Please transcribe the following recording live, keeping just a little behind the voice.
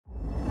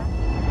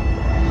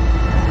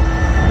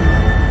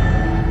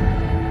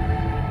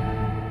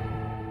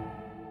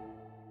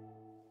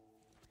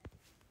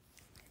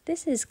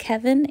This is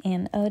Kevin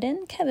and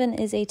Odin. Kevin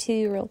is a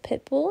 2-year-old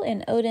pit bull,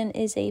 and Odin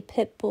is a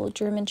pit bull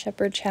German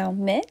Shepherd Chow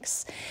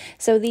mix.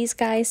 So these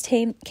guys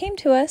came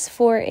to us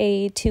for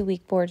a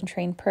 2-week board and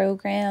train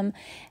program,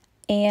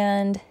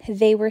 and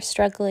they were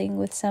struggling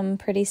with some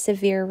pretty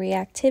severe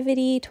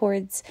reactivity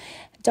towards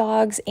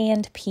dogs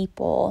and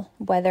people,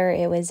 whether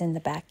it was in the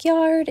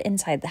backyard,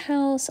 inside the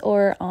house,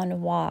 or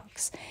on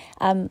walks.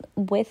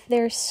 With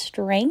their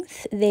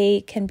strength,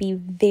 they can be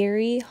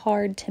very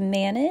hard to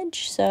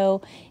manage,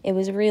 so it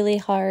was really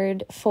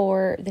hard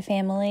for the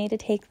family to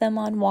take them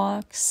on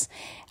walks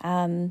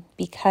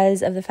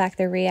because of the fact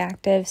they're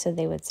reactive, so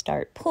they would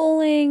start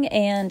pulling,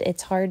 and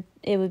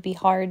it would be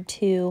hard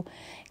to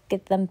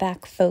get them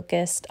back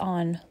focused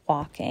on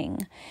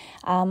walking.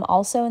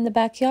 Also in the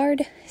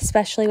backyard,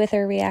 especially with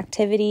their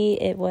reactivity,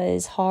 it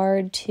was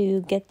hard to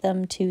get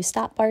them to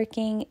stop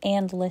barking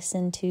and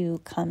listen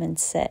to come and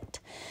sit.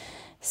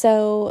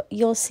 So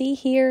you'll see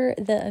here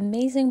the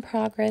amazing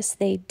progress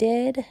they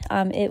did.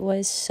 It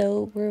was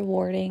so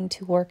rewarding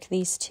to work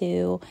these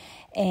two,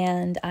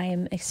 and I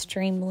am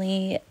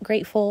extremely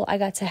grateful I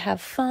got to have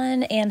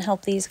fun and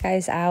help these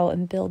guys out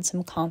and build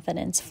some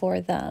confidence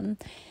for them.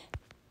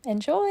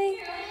 Enjoy!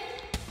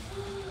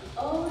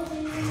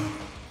 Odin.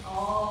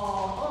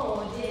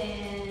 Oh,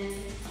 Odin.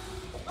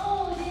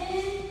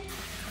 Odin.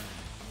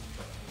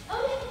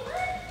 Odin,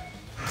 what?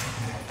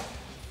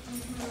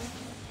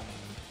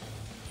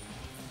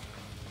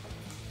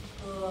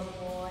 Good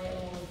boy,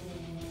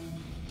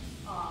 Odin.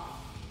 Off.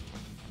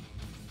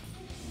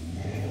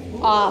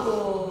 Off.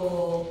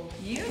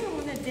 You the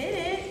one that did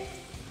it.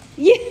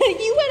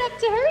 You went up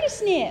to her to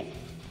sniff.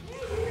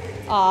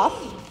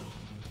 Off.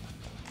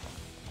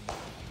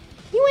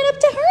 You went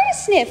up to her to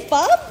sniff,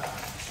 bub.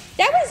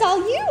 That was all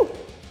you.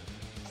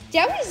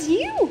 That was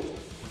you.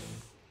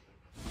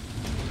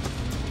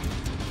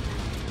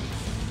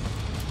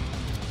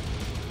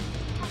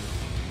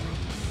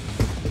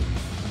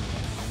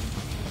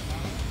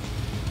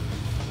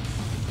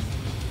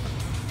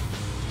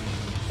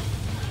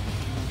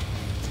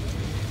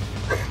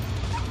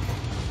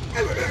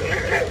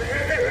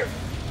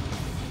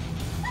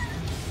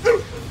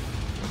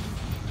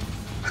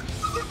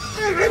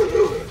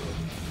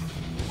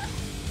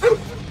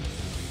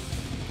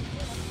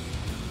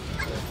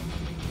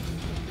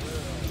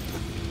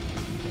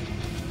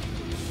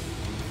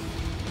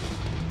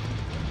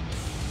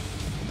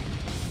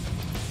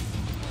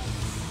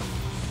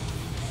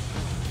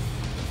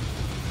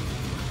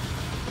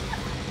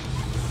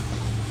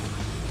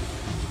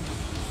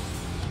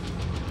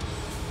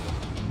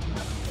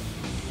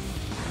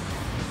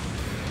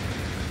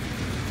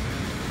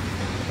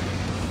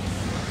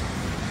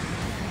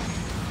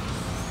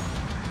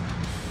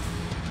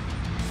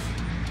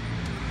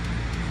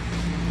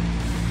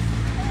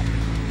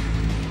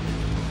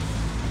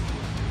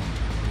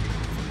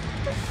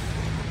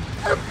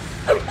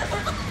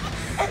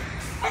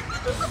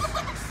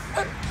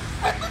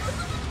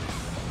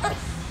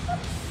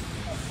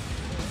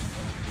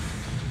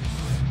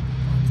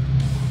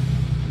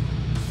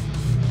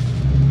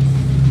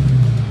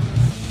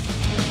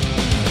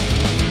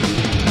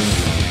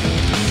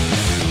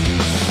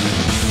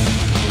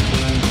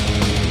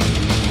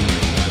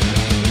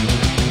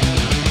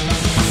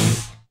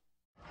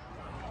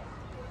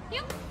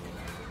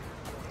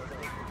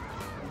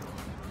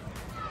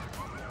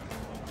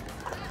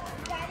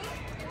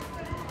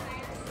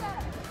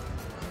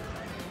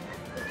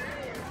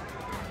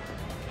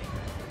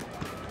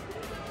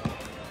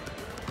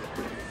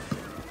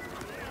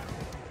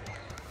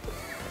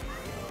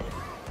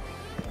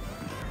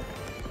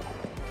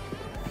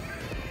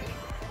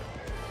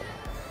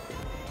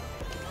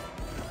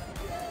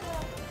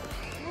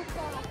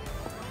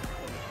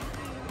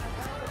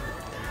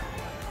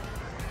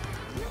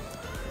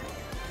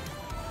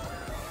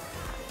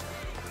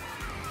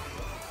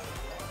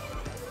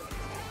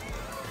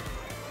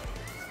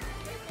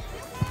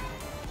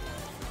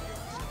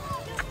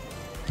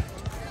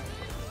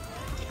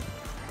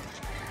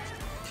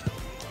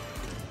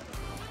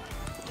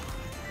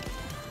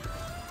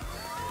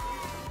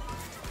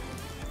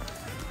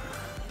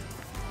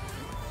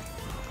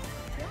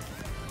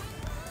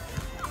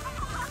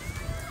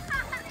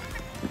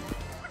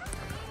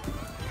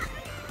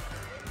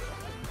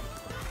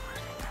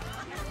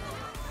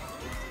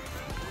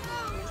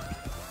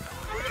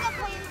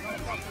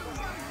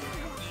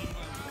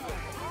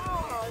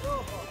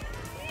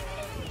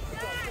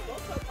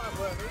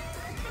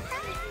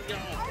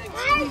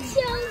 I chose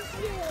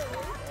you.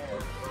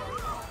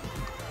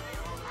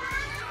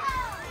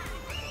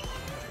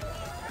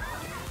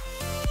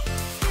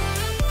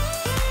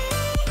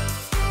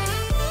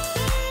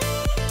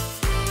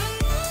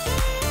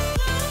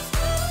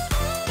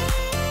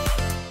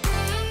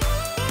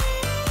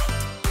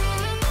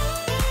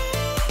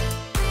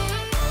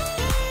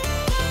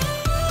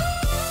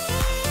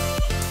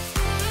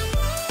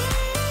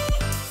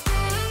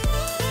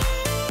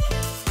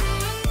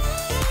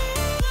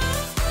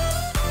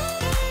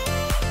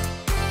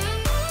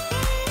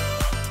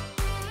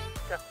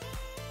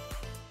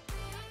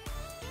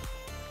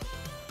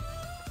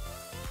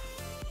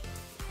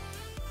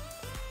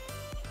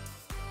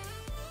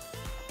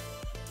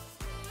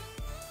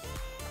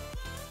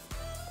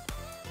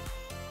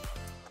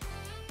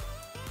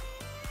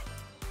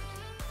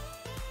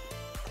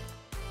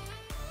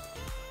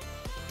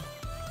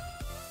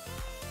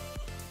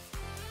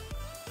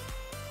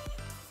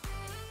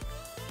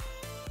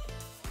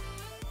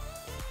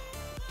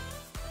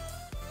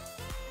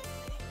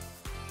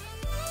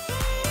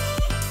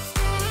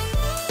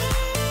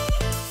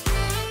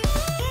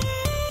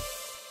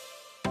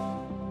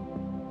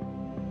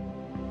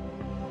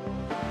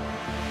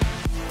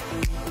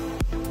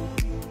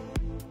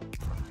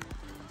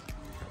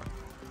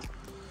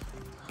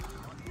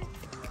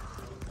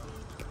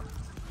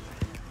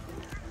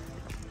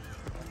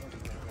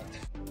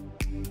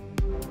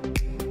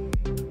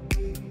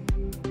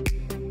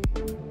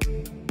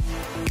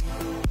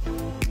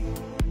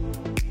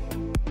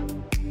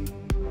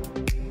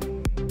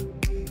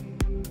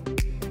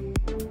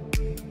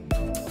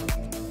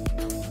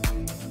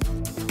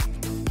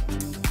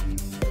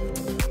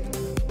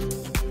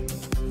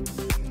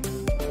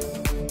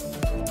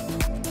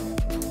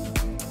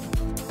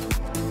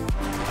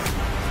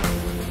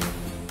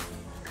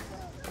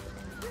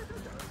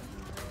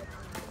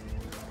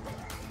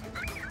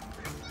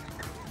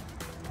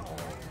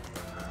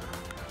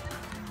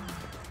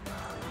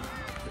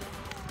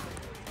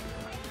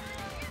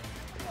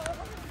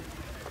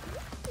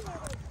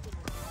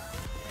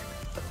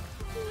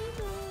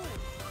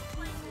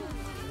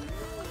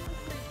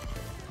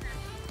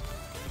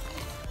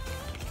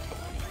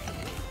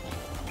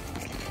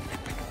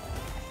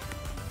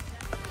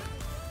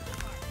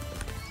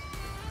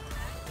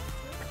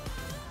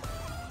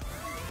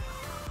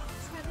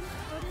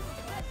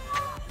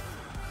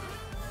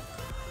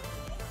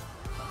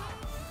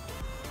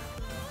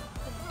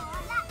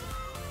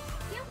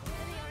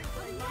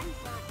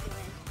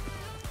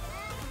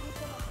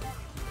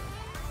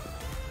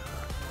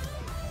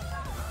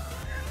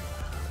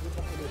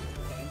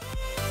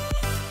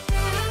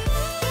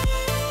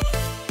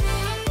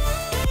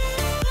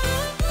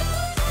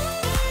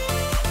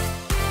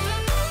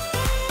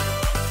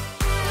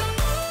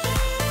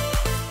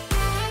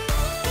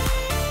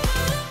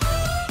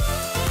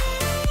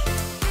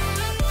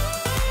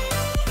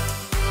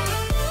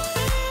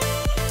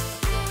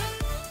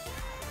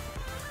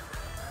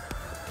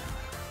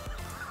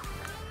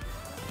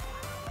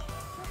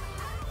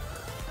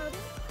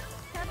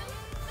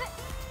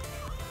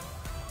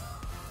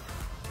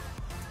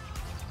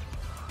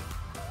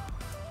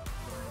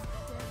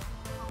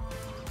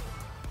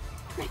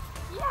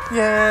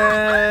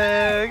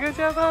 Yay! Good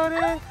job,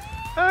 Odin!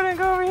 Odin,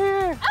 go over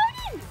here!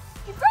 Odin!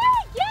 You're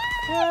great!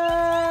 Yay!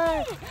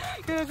 Yay!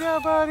 Good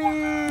job,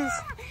 buddies!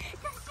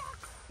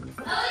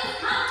 Odin,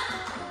 come!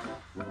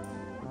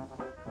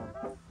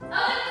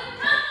 Odin,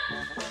 come!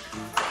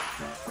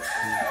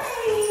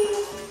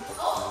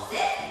 Oh,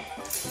 sit!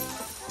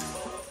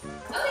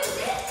 Odin,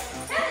 sit!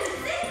 Kevin,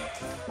 sit!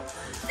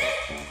 Sit!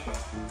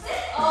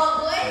 Sit!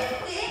 Oh, boy,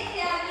 sit,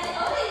 Kevin!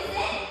 Odin,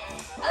 sit!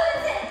 Odin,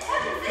 sit!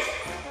 Kevin, sit!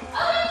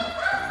 Odin,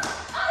 come!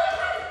 Odin,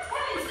 Kevin!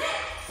 Kevin, sit!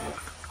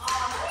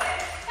 Oh, come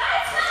here!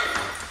 Guys, come!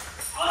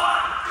 Oh!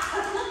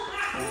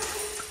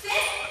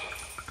 Sit!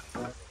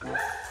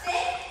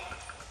 Sit!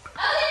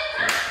 Odin,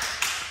 come!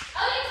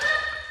 Odin,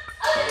 come!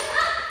 Odin,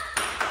 come!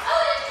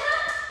 Odin,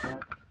 come!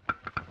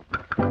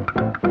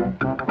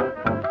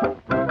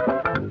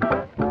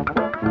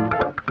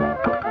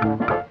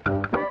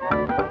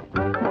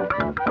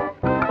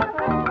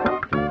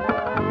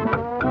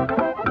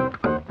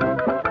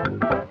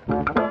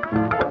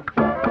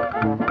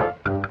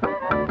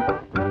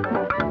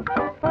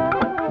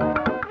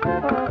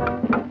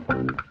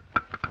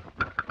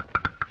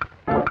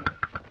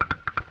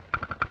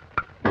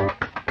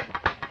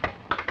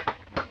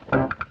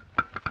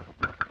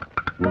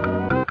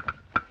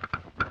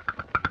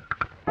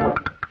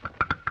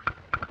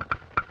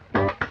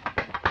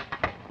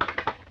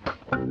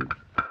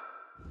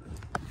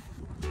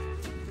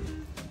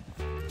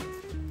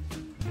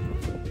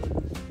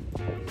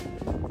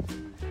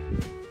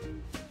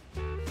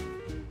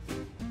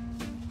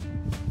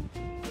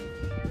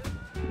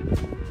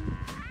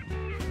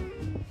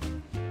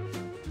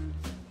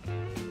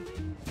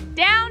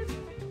 Down.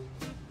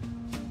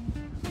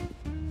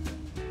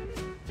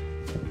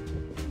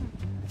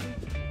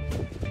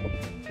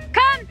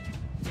 Come.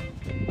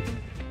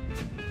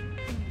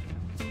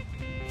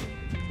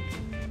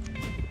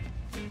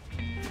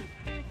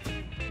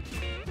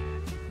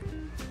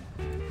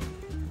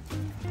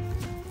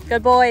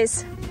 Good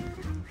boys.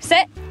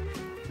 Sit.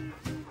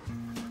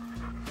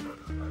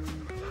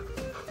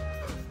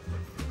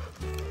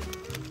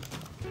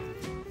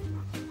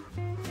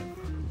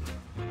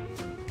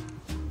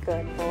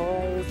 Good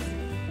boys.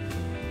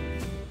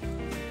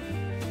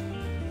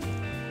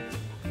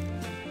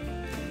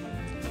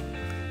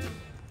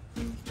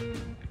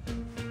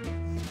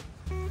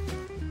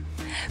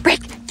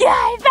 Break. Good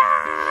boys.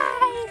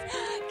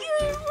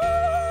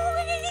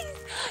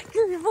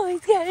 Good boys.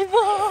 Good boys. Good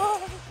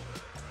boys.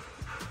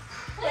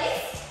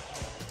 Place.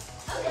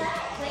 Okay.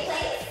 Place.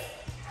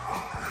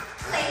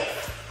 Place.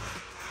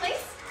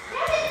 Place.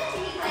 Kevin,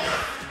 can you place?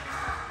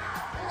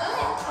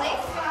 Odin,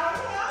 place.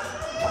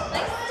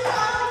 Place.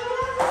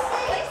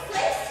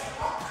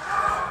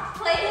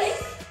 Place. Place.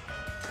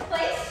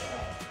 Place.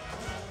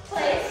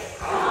 Place. Place.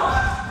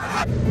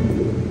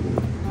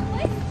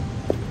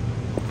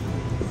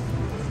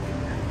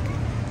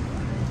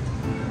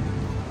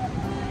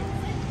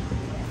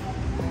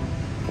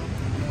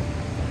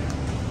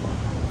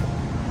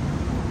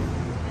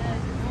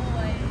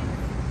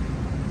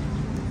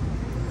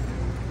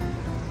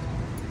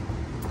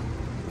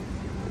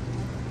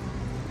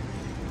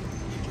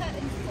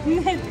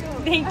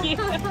 Thank you.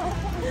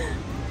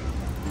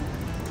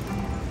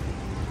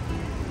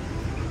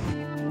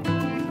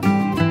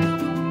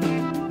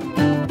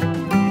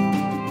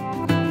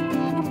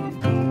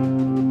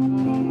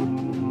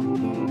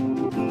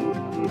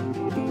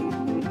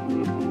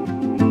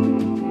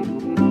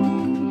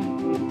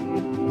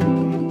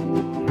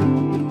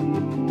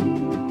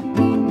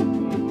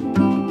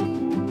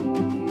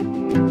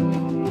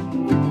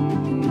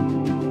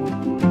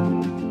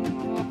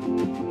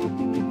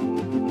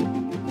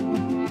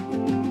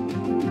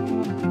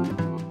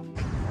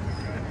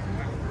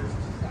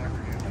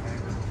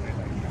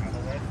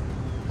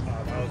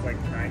 I was like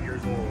 9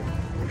 years old.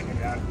 We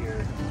came out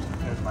here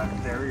as my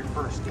very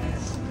first game,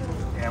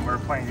 and we were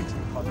playing a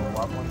team called the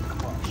Loveland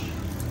Crush.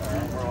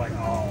 We're like,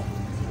 oh,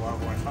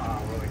 Loveland,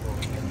 we're like,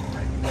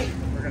 okay,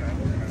 we're gonna.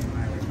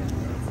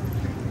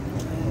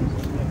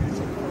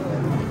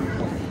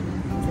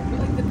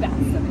 Like the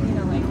best of it, you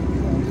know, like.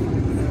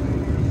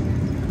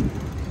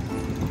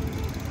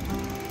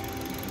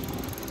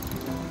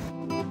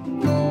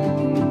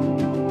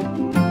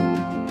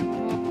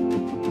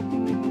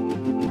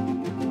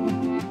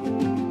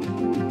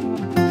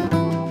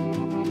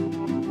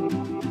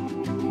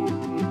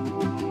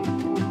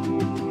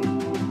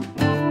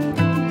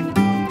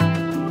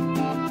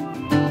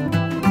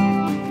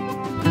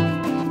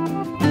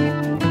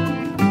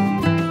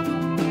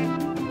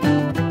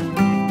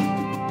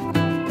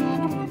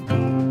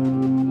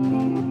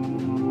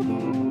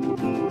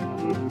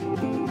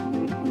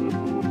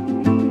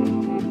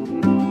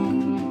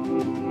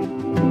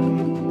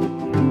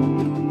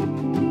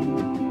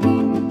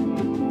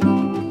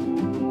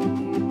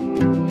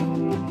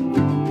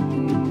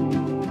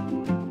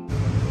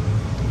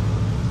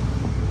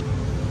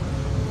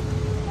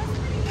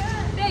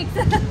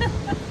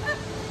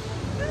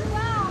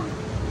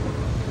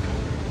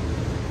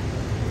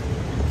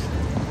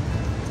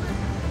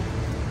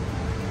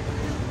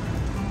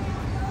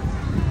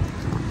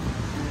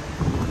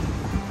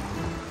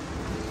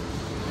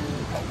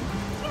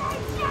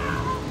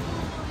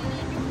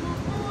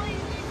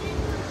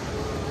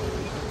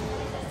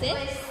 Sit.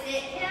 Boys,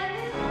 sit,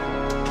 Kevin.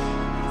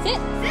 Sit.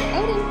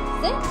 Odin,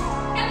 sit.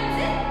 Kevin,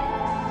 sit.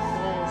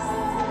 Yes.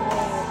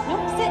 No,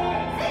 sit.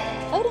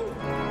 Odin,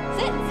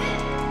 sit.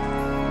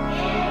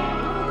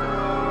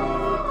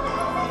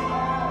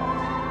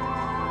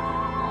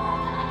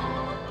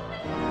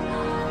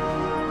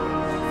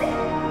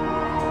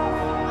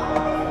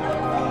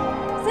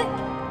 Sit.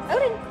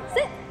 Odin,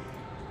 sit.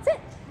 Sit.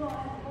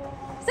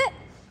 Sit.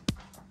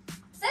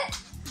 Sit.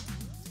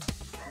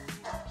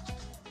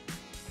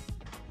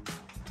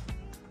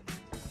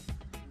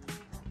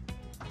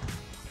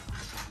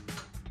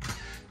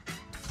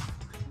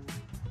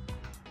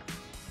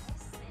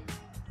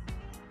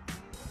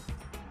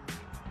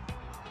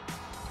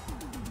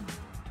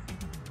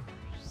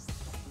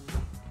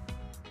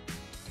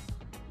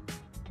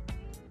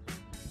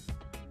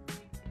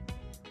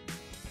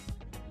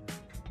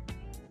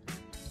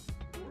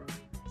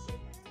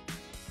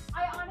 I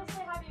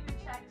honestly haven't even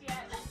checked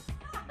yet.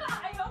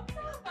 I hope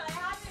so, but I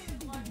haven't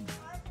even looked.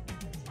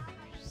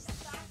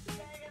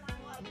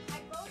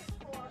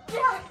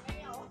 Yeah.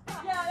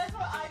 Yeah, that's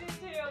what I did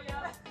too,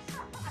 yeah.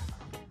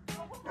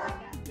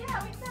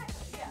 Yeah,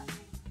 exactly, yeah.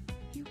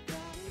 You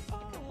got it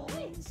all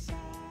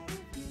inside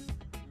of you.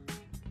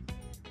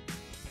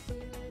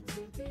 Feel it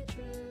to be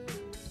true.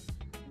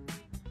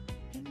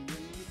 And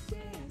when you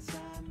dance,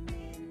 I'm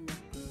in the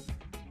group.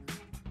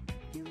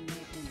 You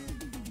make me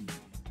move.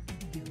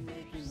 You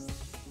make me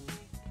move.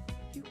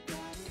 You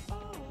got it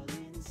all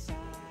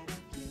inside of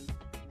you.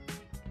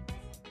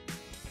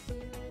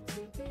 Feel it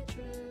to be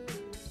true.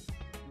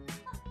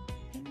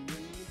 And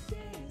when you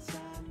dance,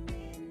 I'm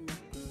in the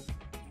group.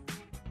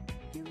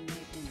 You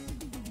make me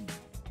move.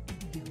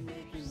 You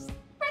make me move.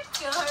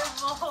 Regular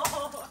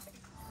boy.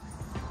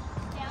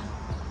 Yeah.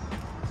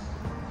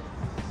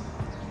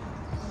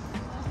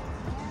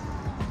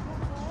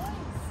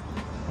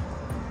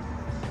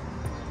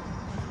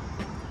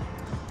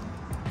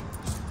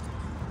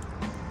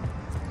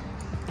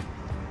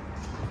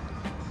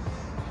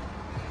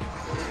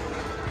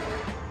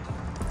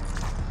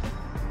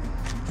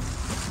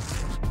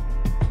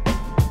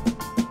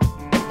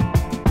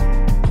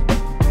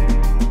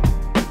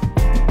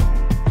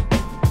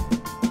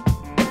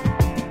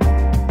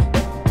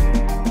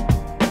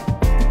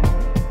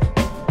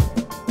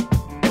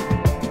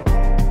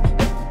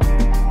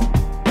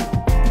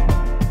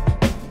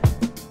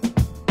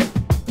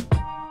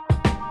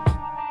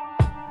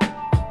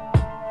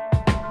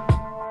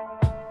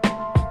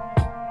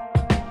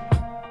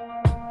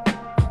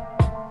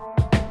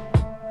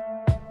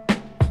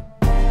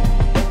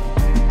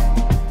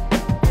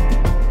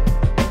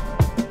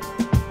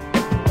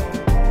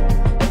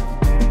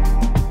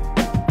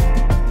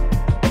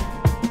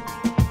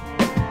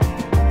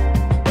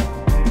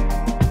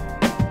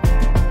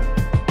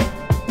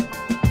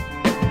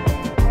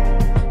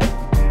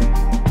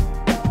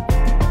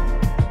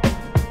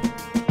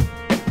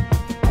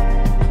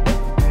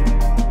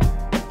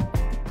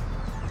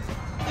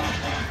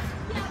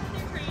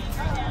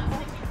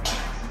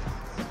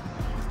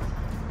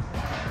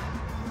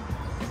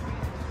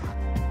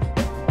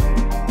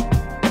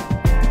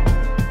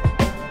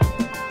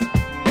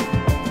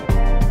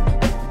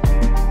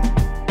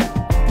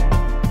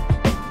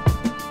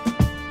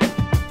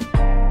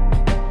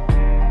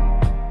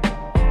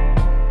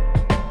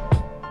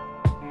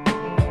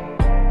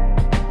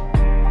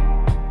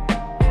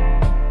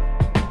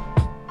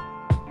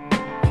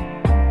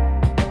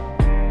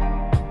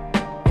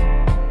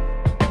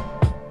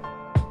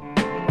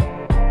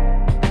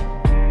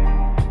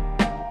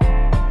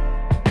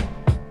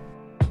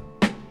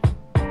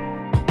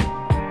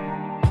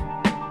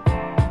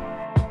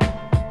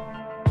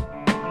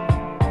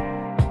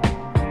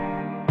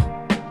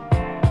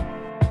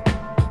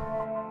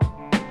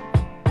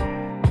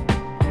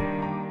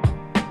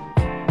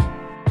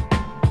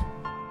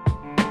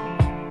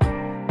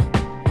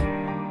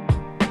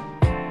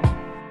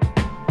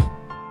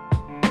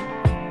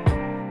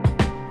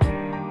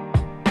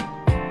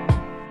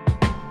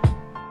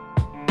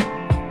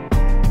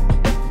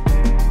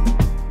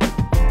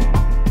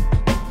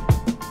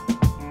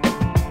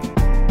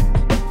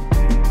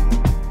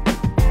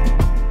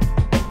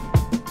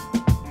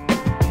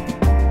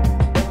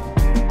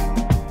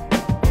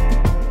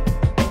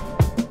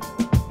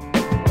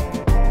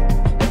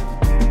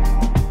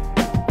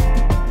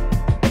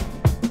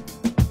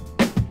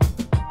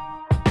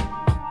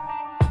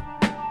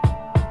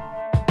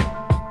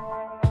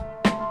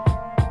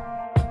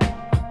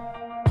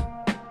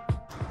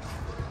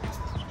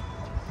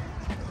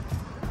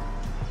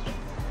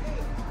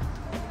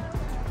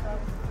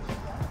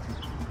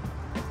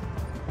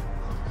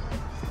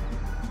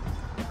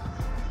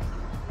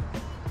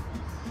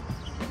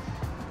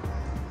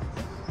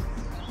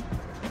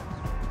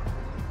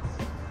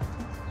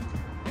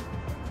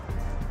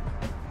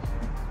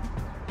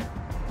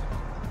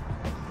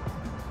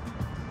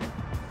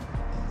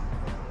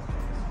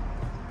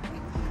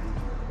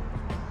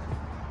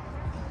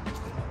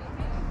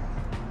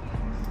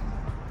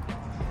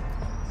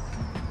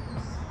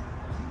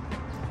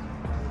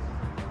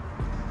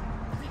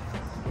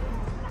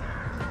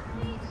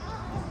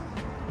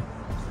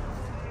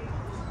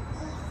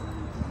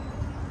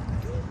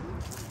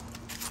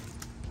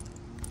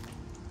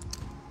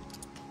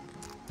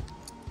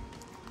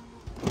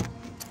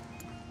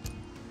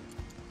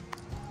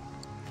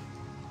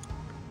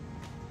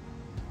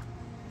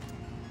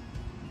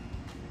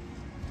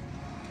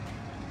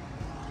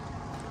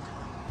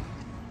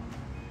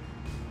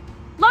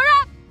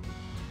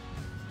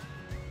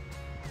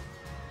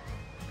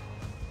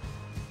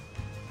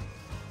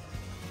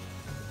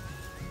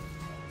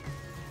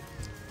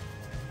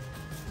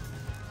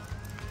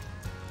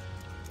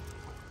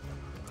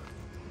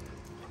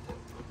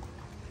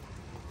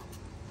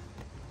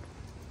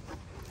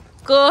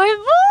 Good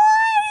boys!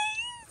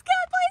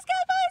 Good boys,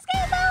 good boys,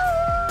 good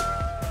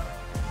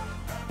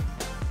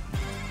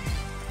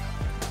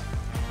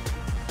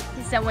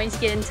boys! Someone's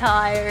getting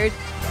tired.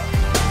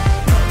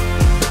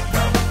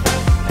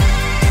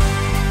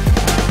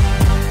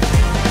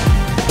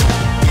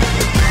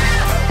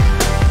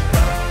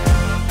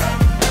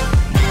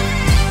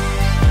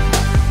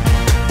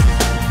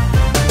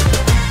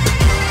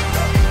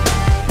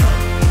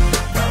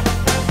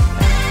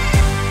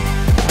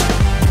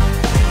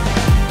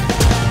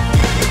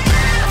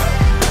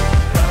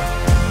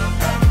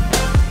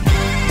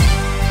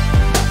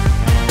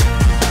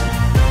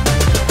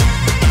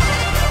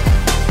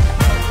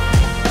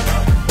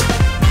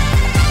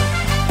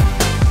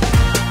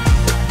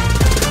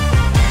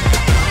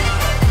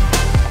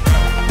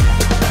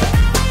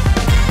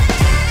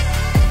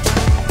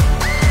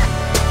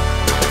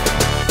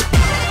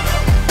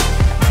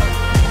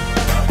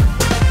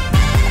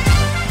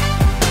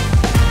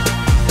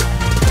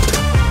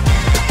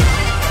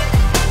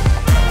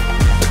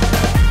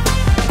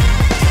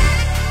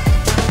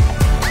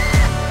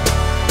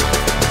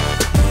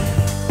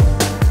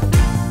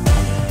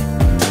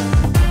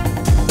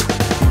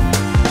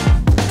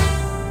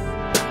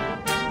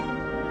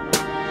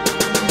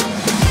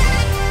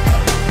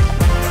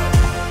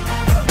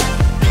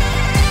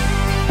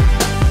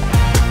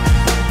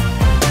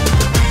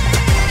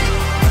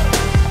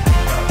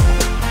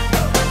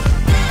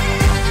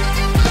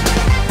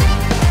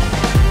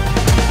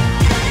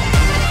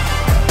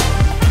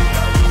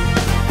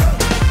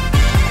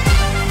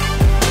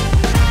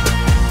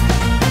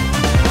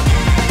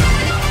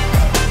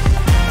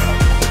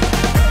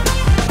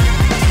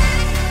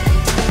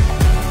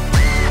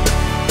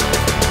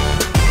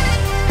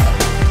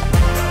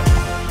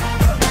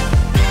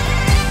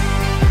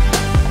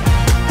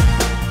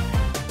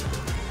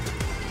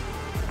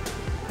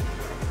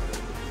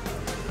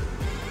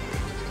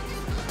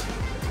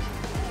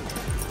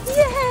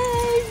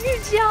 Yay!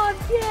 Good job,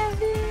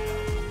 Kevin!